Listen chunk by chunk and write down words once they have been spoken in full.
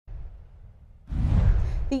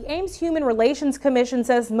The Ames Human Relations Commission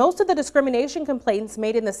says most of the discrimination complaints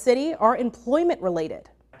made in the city are employment related.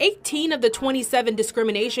 18 of the 27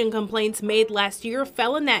 discrimination complaints made last year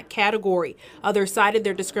fell in that category. Others cited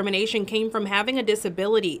their discrimination came from having a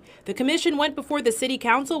disability. The commission went before the city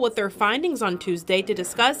council with their findings on Tuesday to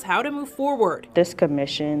discuss how to move forward. This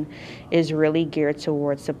commission is really geared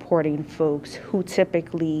towards supporting folks who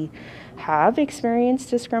typically have experienced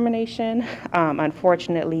discrimination.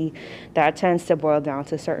 Unfortunately, that tends to boil down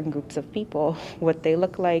to certain groups of people, what they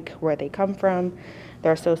look like, where they come from,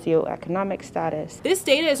 their socioeconomic status. This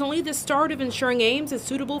data is only the start of ensuring Ames is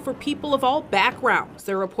suitable for people of all backgrounds.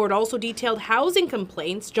 The report also detailed housing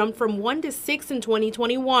complaints jumped from 1 to 6 in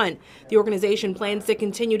 2021. The organization plans to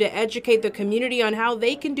continue to educate the community on how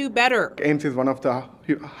they can do better. Ames is one of the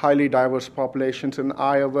highly diverse populations in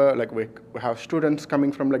Iowa. We have students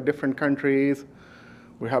coming from different countries.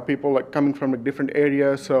 We have people coming from different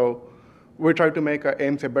areas. So we try to make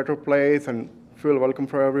Ames a better place and feel welcome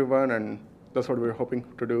for everyone, and that's what we're hoping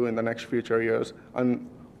to do in the next future years. And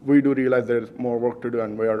we do realize there's more work to do,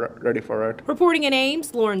 and we are ready for it. Reporting in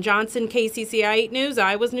Ames, Lauren Johnson, KCCI 8 News,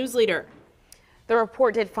 Iowa's news leader. The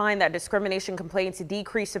report did find that discrimination complaints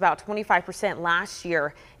decreased about 25% last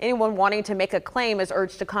year. Anyone wanting to make a claim is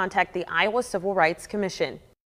urged to contact the Iowa Civil Rights Commission.